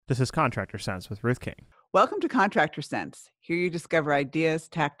This is Contractor Sense with Ruth King. Welcome to Contractor Sense. Here you discover ideas,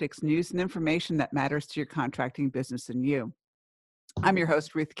 tactics, news, and information that matters to your contracting business and you. I'm your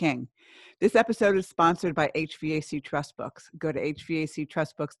host, Ruth King. This episode is sponsored by HVAC Trustbooks. Go to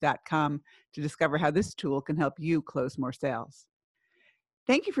hvactrustbooks.com to discover how this tool can help you close more sales.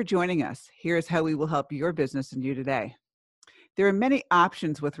 Thank you for joining us. Here's how we will help your business and you today. There are many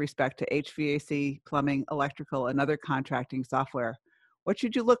options with respect to HVAC, plumbing, electrical, and other contracting software. What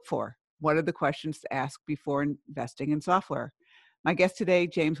should you look for? What are the questions to ask before investing in software? My guest today,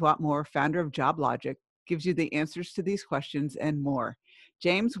 James Watmore, founder of JobLogic, gives you the answers to these questions and more.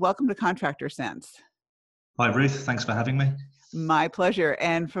 James, welcome to Contractor Sense. Hi, Ruth. Thanks for having me. My pleasure.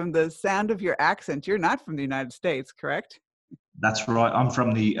 And from the sound of your accent, you're not from the United States, correct? That's right. I'm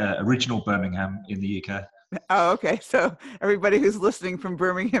from the original Birmingham in the UK. Oh, okay. So everybody who's listening from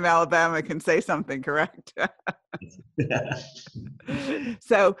Birmingham, Alabama can say something, correct? Yeah.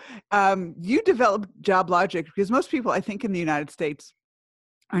 So you developed JobLogic because most people, I think, in the United States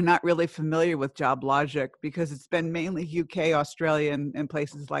are not really familiar with JobLogic because it's been mainly UK, Australia, and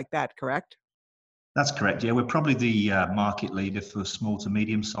places like that, correct? That's correct. Yeah, we're probably the market leader for small to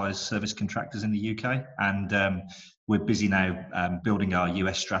medium-sized service contractors in the UK, and we're busy now building our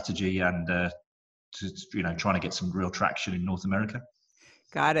US strategy and trying to get some real traction in North America.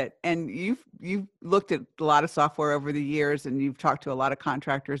 Got it. And you've looked at a lot of software over the years, and you've talked to a lot of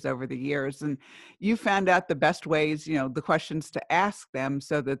contractors over the years, and you found out the best ways, the questions to ask them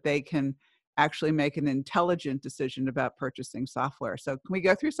so that they can actually make an intelligent decision about purchasing software. So can we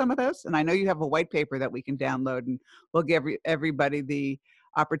go through some of those? And I know you have a white paper that we can download, and we'll give everybody the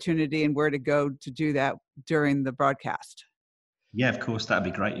opportunity and where to go to do that during the broadcast. Yeah, of course. That'd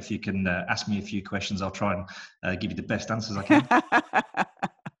be great. If you can ask me a few questions, I'll try and give you the best answers I can.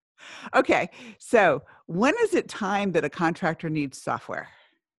 Okay. So when is it time that a contractor needs software?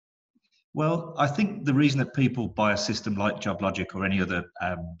 Well, I think the reason that people buy a system like JobLogic or any other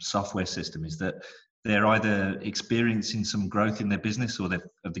software system is that they're either experiencing some growth in their business or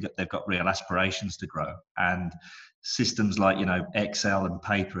they've got real aspirations to grow. And systems like, Excel and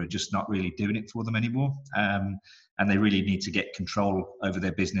paper are just not really doing it for them anymore. And they really need to get control over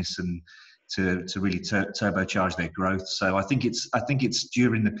their business and to really turbocharge their growth. So I think it's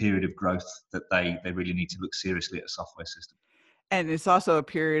during the period of growth that they really need to look seriously at a software system. And it's also a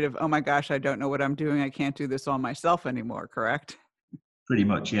period of, oh my gosh, I don't know what I'm doing. I can't do this all myself anymore, correct? Pretty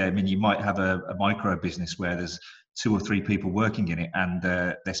much, yeah. I mean, you might have a micro business where there's 2 or 3 people working in it, and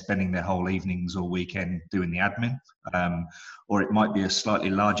they're spending their whole evenings or weekend doing the admin. Or it might be a slightly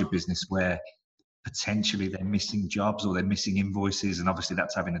larger business where potentially they're missing jobs or they're missing invoices, and obviously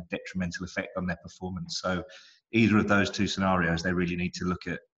that's having a detrimental effect on their performance. So either of those 2 scenarios, they really need to look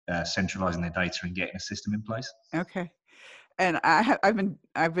at centralizing their data and getting a system in place. Okay. And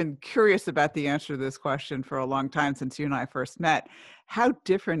I've been curious about the answer to this question for a long time since you and I first met. How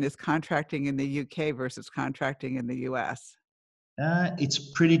different is contracting in the UK versus contracting in the US?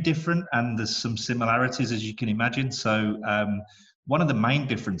 It's pretty different, and there's some similarities, as you can imagine. So one of the main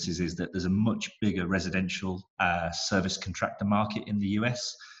differences is that there's a much bigger residential service contractor market in the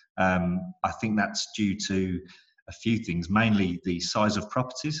US. I think that's due to a few things, mainly the size of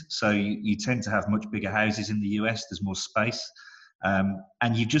properties. So you tend to have much bigger houses in the US, there's more space.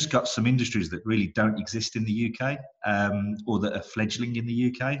 And you've just got some industries that really don't exist in the UK or that are fledgling in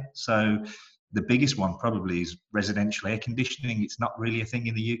the UK. So the biggest one probably is residential air conditioning. It's not really a thing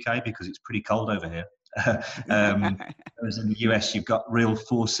in the UK because it's pretty cold over here. Whereas in the US, you've got real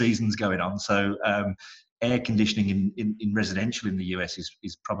 4 seasons going on. So air conditioning in residential in the US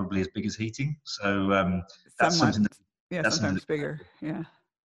is probably as big as heating. So that's something sometimes bigger. Yeah.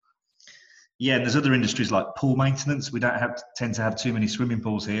 Yeah, and there's other industries like pool maintenance. We don't tend to have too many swimming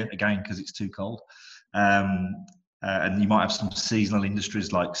pools here, again, because it's too cold. And you might have some seasonal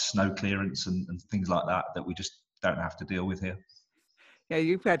industries like snow clearance and things like that we just don't have to deal with here. Yeah,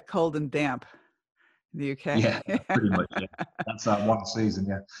 you've got cold and damp in the UK. Yeah, pretty much. Yeah. That's our one season.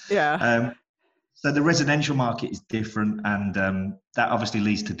 Yeah. Yeah. So the residential market is different, and that obviously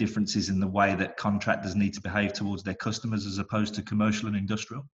leads to differences in the way that contractors need to behave towards their customers as opposed to commercial and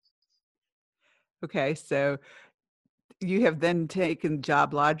industrial. Okay, so you have then taken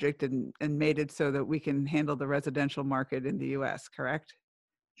JobLogic and made it so that we can handle the residential market in the US, correct?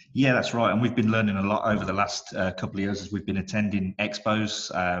 Yeah, that's right. And we've been learning a lot over the last couple of years as we've been attending expos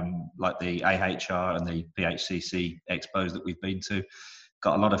like the AHR and the PHCC expos that we've been to.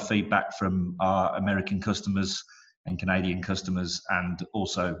 Got a lot of feedback from our American customers and Canadian customers, and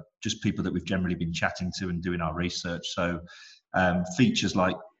also just people that we've generally been chatting to and doing our research. So features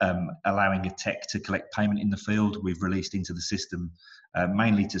like allowing a tech to collect payment in the field, we've released into the system,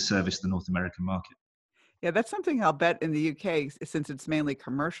 mainly to service the North American market. Yeah, that's something I'll bet in the UK, since it's mainly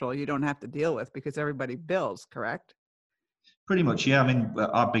commercial, you don't have to deal with because everybody bills, correct? Pretty much, yeah. I mean,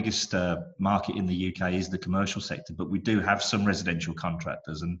 our biggest market in the UK is the commercial sector, but we do have some residential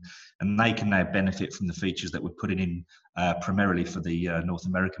contractors, and they can now benefit from the features that we're putting in primarily for the North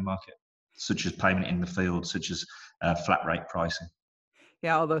American market, such as payment in the field, such as flat rate pricing.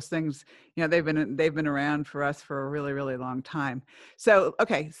 Yeah, all those things, they've been around for us for a really, really long time. So,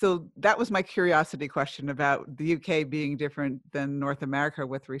 okay, so that was my curiosity question about the UK being different than North America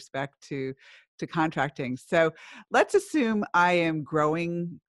with respect to contracting. So let's assume I am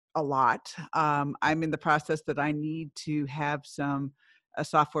growing a lot. I'm in the process that I need to have a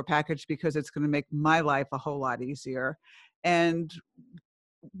software package because it's going to make my life a whole lot easier. And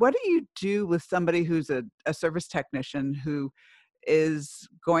what do you do with somebody who's a service technician who is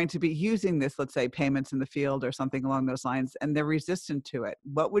going to be using this, let's say payments in the field or something along those lines, and they're resistant to it?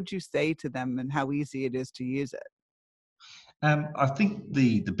 What would you say to them and how easy it is to use it? I think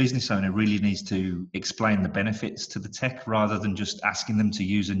the business owner really needs to explain the benefits to the tech rather than just asking them to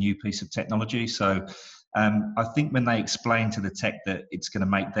use a new piece of technology. So I think when they explain to the tech that it's going to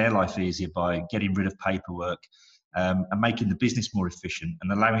make their life easier by getting rid of paperwork and making the business more efficient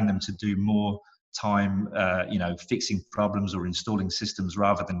and allowing them to do more time, fixing problems or installing systems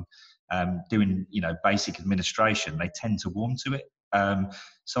rather than doing, basic administration, they tend to warm to it.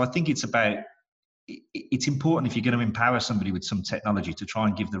 So I think it's important, if you're going to empower somebody with some technology, to try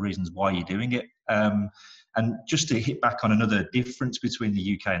and give the reasons why you're doing it. And just to hit back on another difference between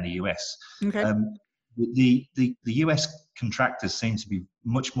the UK and the US, Okay. the US contractors seem to be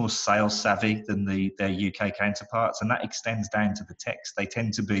much more sales savvy than their UK counterparts, and that extends down to the techs. They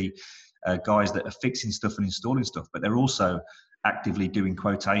tend to be guys that are fixing stuff and installing stuff, but they're also actively doing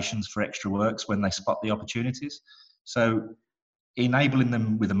quotations for extra works when they spot the opportunities. So enabling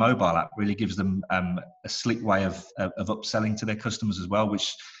them with a mobile app really gives them a slick way of upselling to their customers as well,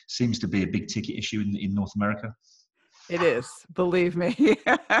 which seems to be a big ticket issue in North America. It is, believe me.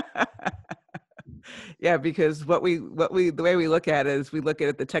 Yeah, because the way we look at it is we look at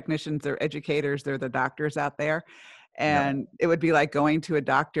it, the technicians, they're educators, they're the doctors out there. And It would be like going to a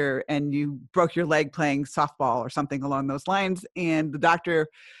doctor and you broke your leg playing softball or something along those lines. And the doctor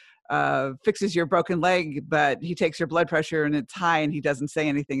fixes your broken leg, but he takes your blood pressure and it's high and he doesn't say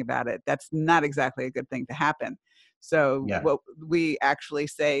anything about it. That's not exactly a good thing to happen. So what we actually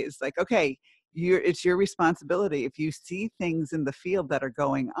say is like, okay, it's your responsibility. If you see things in the field that are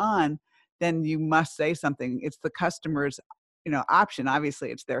going on, then you must say something. It's the customer's option.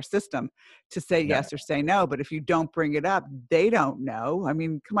 Obviously it's their system to say yes or say no, but if you don't bring it up, they don't know. I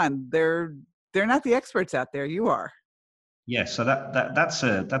mean, come on, they're not the experts out there. You are. Yeah, so that's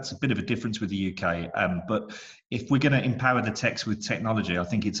a bit of a difference with the UK. But if we're going to empower the techs with technology, I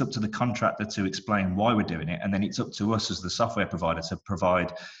think it's up to the contractor to explain why we're doing it, and then it's up to us as the software provider to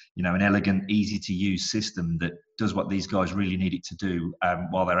provide, an elegant, easy to use system that does what these guys really need it to do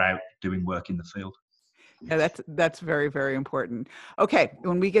while they're out doing work in the field. Yeah, that's very, very important. Okay,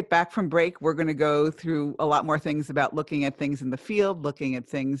 when we get back from break, we're going to go through a lot more things about looking at things in the field, looking at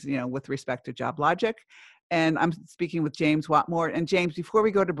things, with respect to JobLogic. And I'm speaking with James Watmore. And James, before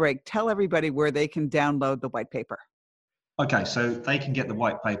we go to break, tell everybody where they can download the white paper. Okay, so they can get the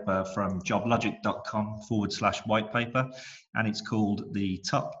white paper from joblogic.com/white paper, and it's called the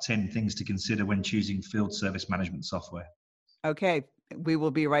top 10 things to consider when choosing field service management software. Okay, we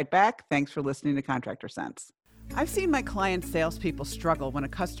will be right back. Thanks for listening to Contractor Sense. I've seen my clients' salespeople struggle when a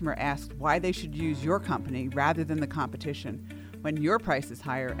customer asks why they should use your company rather than the competition when your price is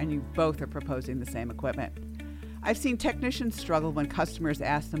higher and you both are proposing the same equipment. I've seen technicians struggle when customers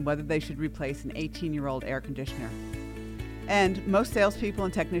ask them whether they should replace an 18-year-old air conditioner. And most salespeople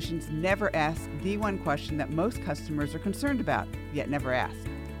and technicians never ask the one question that most customers are concerned about, yet never ask.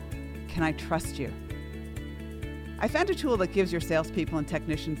 Can I trust you? I found a tool that gives your salespeople and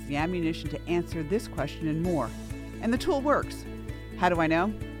technicians the ammunition to answer this question and more. And the tool works. How do I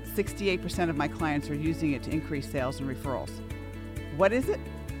know? 68% of my clients are using it to increase sales and referrals. What is it?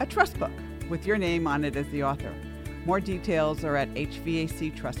 A trust book with your name on it as the author. More details are at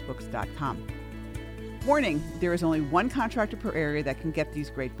hvactrustbooks.com. Warning, there is only one contractor per area that can get these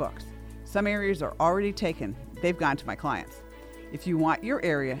great books. Some areas are already taken. They've gone to my clients. If you want your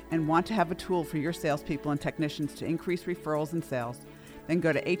area and want to have a tool for your salespeople and technicians to increase referrals and sales, then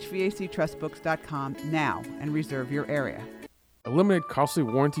go to hvactrustbooks.com now and reserve your area. Eliminate costly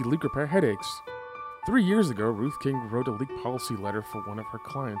warranty leak repair headaches. 3 years ago, Ruth King wrote a leak policy letter for one of her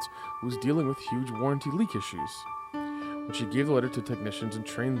clients who was dealing with huge warranty leak issues. When she gave the letter to technicians and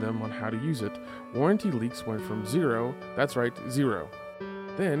trained them on how to use it, warranty leaks went from 0, that's right, 0.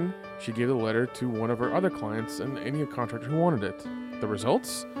 Then, she gave the letter to one of her other clients and any contractor who wanted it. The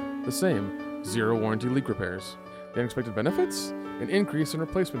results? The same, 0 warranty leak repairs. The unexpected benefits? An increase in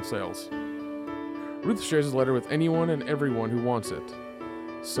replacement sales. Ruth shares the letter with anyone and everyone who wants it.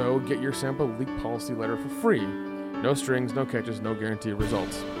 So get your sample leak policy letter for free. No strings, no catches, no guaranteed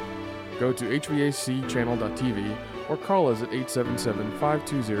results. Go to hvacchannel.tv or call us at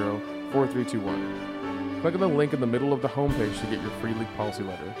 877-520-4321. Click on the link in the middle of the homepage to get your free leak policy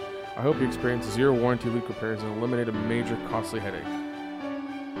letter. I hope you experience 0 warranty leak repairs and eliminate a major costly headache.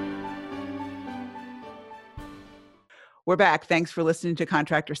 We're back. Thanks for listening to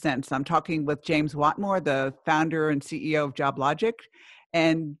Contractor Sense. I'm talking with James Watmore, the founder and CEO of JobLogic.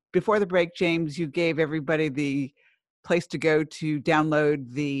 And before the break, James, you gave everybody the place to go to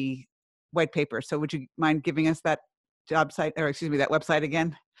download the white paper. So would you mind giving us that that website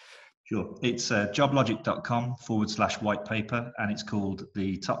again? Sure. It's joblogic.com/white paper, and it's called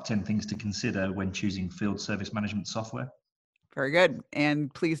the top 10 things to consider when choosing field service management software. Very good.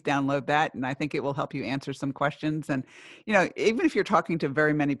 And please download that. And I think it will help you answer some questions. And, even if you're talking to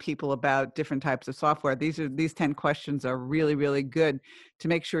very many people about different types of software, these 10 questions are really, really good to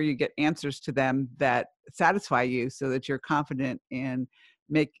make sure you get answers to them that satisfy you so that you're confident in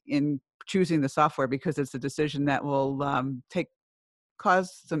choosing the software, because it's a decision that will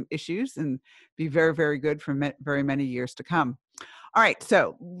cause some issues and be very, very good for very many years to come. All right.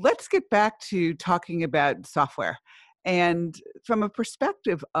 So let's get back to talking about software. And from a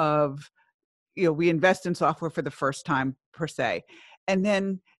perspective of, we invest in software for the first time per se, and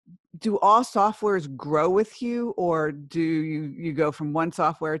then do all softwares grow with you, or do you go from one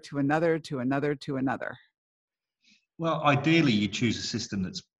software to another, to another, to another? Well, ideally you choose a system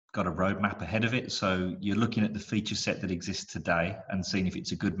that's got a roadmap ahead of it. So you're looking at the feature set that exists today and seeing if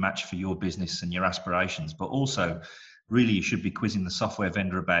it's a good match for your business and your aspirations, but also really you should be quizzing the software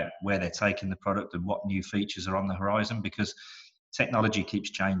vendor about where they're taking the product and what new features are on the horizon, because technology keeps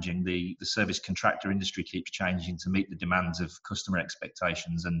changing. The service contractor industry keeps changing to meet the demands of customer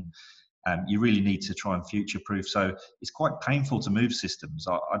expectations, and you really need to try and future-proof. So it's quite painful to move systems.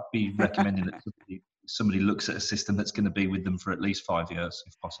 I'd be recommending that somebody looks at a system that's going to be with them for at least 5 years,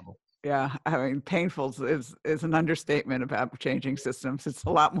 if possible. Yeah, I mean, painful is an understatement about changing systems. It's a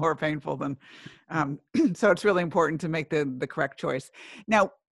lot more painful than, so it's really important to make the correct choice.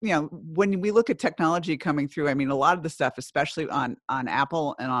 Now, when we look at technology coming through, I mean, a lot of the stuff, especially on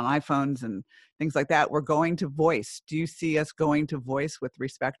Apple and on iPhones and things like that, we're going to voice. Do you see us going to voice with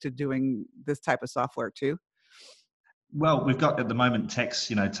respect to doing this type of software too? Well, we've got at the moment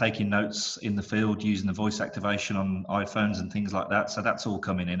techs, taking notes in the field using the voice activation on iPhones and things like that. So that's all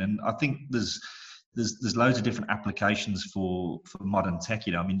coming in, and I think there's loads of different applications for modern tech.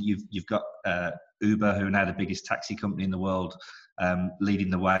 I mean, you've got Uber, who are now the biggest taxi company in the world, leading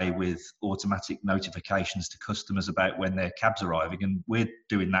the way with automatic notifications to customers about when their cab's arriving, and we're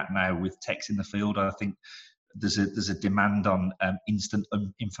doing that now with techs in the field. I think there's a demand on instant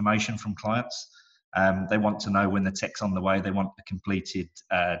information from clients. They want to know when the tech's on the way. They want a completed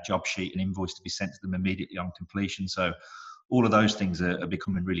job sheet and invoice to be sent to them immediately on completion. So all of those things are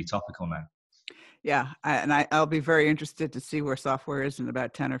becoming really topical now. Yeah, I'll be very interested to see where software is in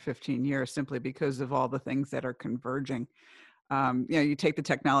about 10 or 15 years, simply because of all the things that are converging. You take the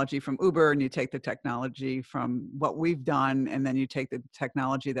technology from Uber and you take the technology from what we've done, and then you take the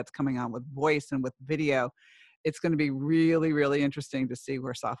technology that's coming on with voice and with video. It's going to be really, really interesting to see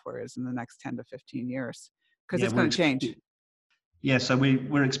where software is in the next 10 to 15 years, because it's going to change. Yeah, so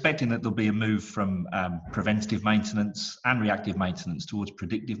we're expecting that there'll be a move from preventative maintenance and reactive maintenance towards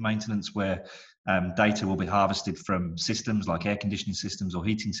predictive maintenance, where data will be harvested from systems like air conditioning systems or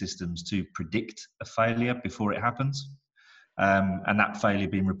heating systems to predict a failure before it happens. And that failure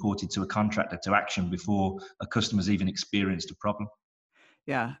being reported to a contractor to action before a customer's even experienced a problem.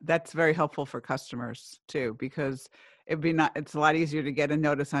 Yeah, that's very helpful for customers too, because it's a lot easier to get a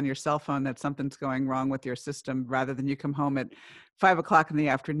notice on your cell phone that something's going wrong with your system, rather than you come home at 5 o'clock in the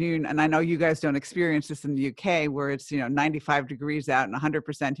afternoon. And I know you guys don't experience this in the UK, where it's 95 degrees out and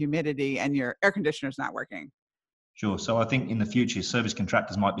 100% humidity and your air conditioner's not working. Sure. So I think in the future, service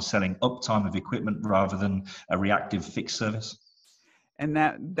contractors might be selling uptime of equipment rather than a reactive fixed service. And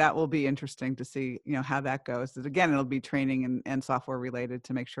that will be interesting to see, how that goes. Again, it'll be training and software related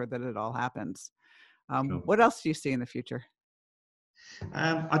to make sure that it all happens. Sure. What else do you see in the future?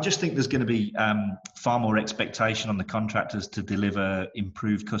 I just think there's going to be far more expectation on the contractors to deliver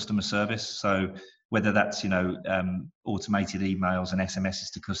improved customer service. So whether that's automated emails and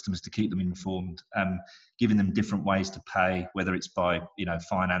SMSs to customers to keep them informed, giving them different ways to pay, whether it's by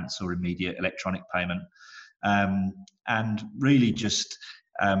finance or immediate electronic payment, and really just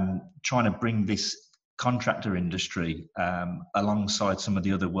trying to bring this contractor industry alongside some of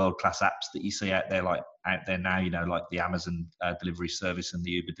the other world-class apps that you see out there now, like the Amazon delivery service and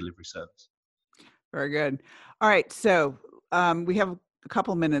the Uber delivery service. Very good. All right, so we have a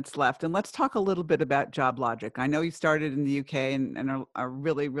couple minutes left, and let's talk a little bit about JobLogic. I know you started in the UK and are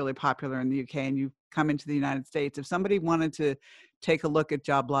really, really popular in the UK, and you've come into the United States. If somebody wanted to take a look at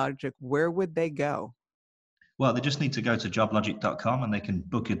JobLogic, where would they go? Well, they just need to go to joblogic.com and they can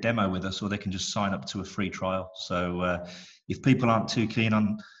book a demo with us, or they can just sign up to a free trial. So if people aren't too keen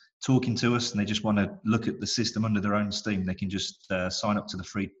on talking to us and they just want to look at the system under their own steam, they can just sign up to the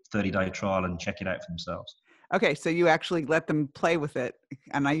free 30-day trial and check it out for themselves. Okay, so you actually let them play with it,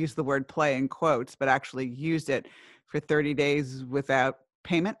 and I use the word play in quotes, but actually use it for 30 days without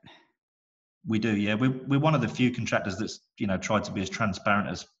payment? We do, yeah. We're one of the few contractors that's tried to be as transparent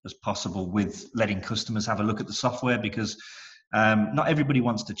as possible with letting customers have a look at the software, because not everybody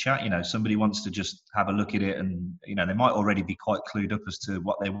wants to chat. Somebody wants to just have a look at it, and they might already be quite clued up as to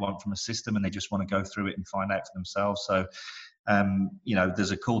what they want from a system, and they just want to go through it and find out for themselves. So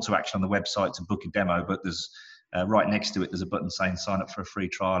there's a call to action on the website to book a demo, but there's right next to it there's a button saying sign up for a free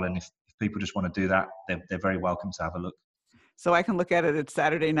trial, and if people just want to do that, they're very welcome to have a look. So I can look at it at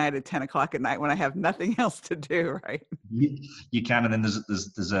Saturday night at 10 o'clock at night when I have nothing else to do, right? You can, and then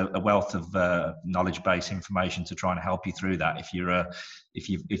there's a wealth of knowledge base information to try and help you through that if you're of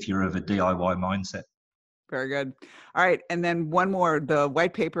a DIY mindset. Very good. All right, and then one more: the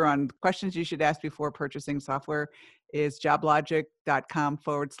white paper on questions you should ask before purchasing software is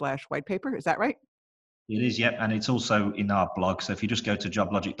joblogic.com/white paper. Is that right? It is, yep, and it's also in our blog. So if you just go to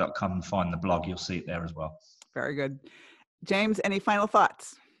joblogic.com and find the blog, you'll see it there as well. Very good. James, any final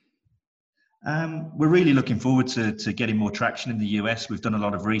thoughts? We're really looking forward to getting more traction in the US. We've done a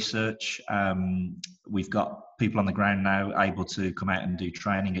lot of research. We've got people on the ground now able to come out and do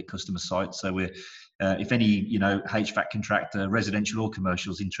training at customer sites. So we're, if any, HVAC contractor, residential or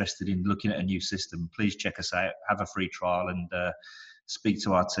commercial, is interested in looking at a new system, please check us out, have a free trial, and speak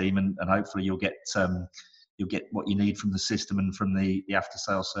to our team, and hopefully you'll get what you need from the system and from the after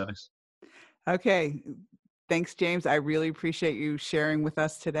sales service. Okay. Thanks, James. I really appreciate you sharing with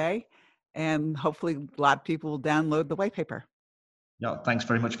us today, and hopefully a lot of people will download the white paper. Yeah, thanks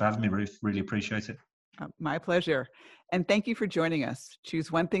very much for having me, Ruth. Really appreciate it. My pleasure. And thank you for joining us.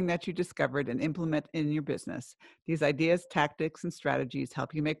 Choose one thing that you discovered and implement in your business. These ideas, tactics, and strategies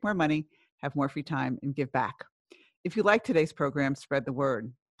help you make more money, have more free time, and give back. If you like today's program, spread the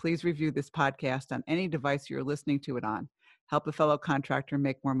word. Please review this podcast on any device you're listening to it on. Help a fellow contractor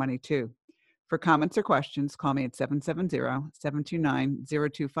make more money too. For comments or questions, call me at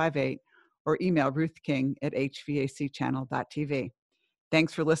 770-729-0258 or email ruthking@hvacchannel.tv.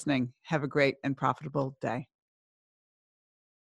 Thanks for listening. Have a great and profitable day.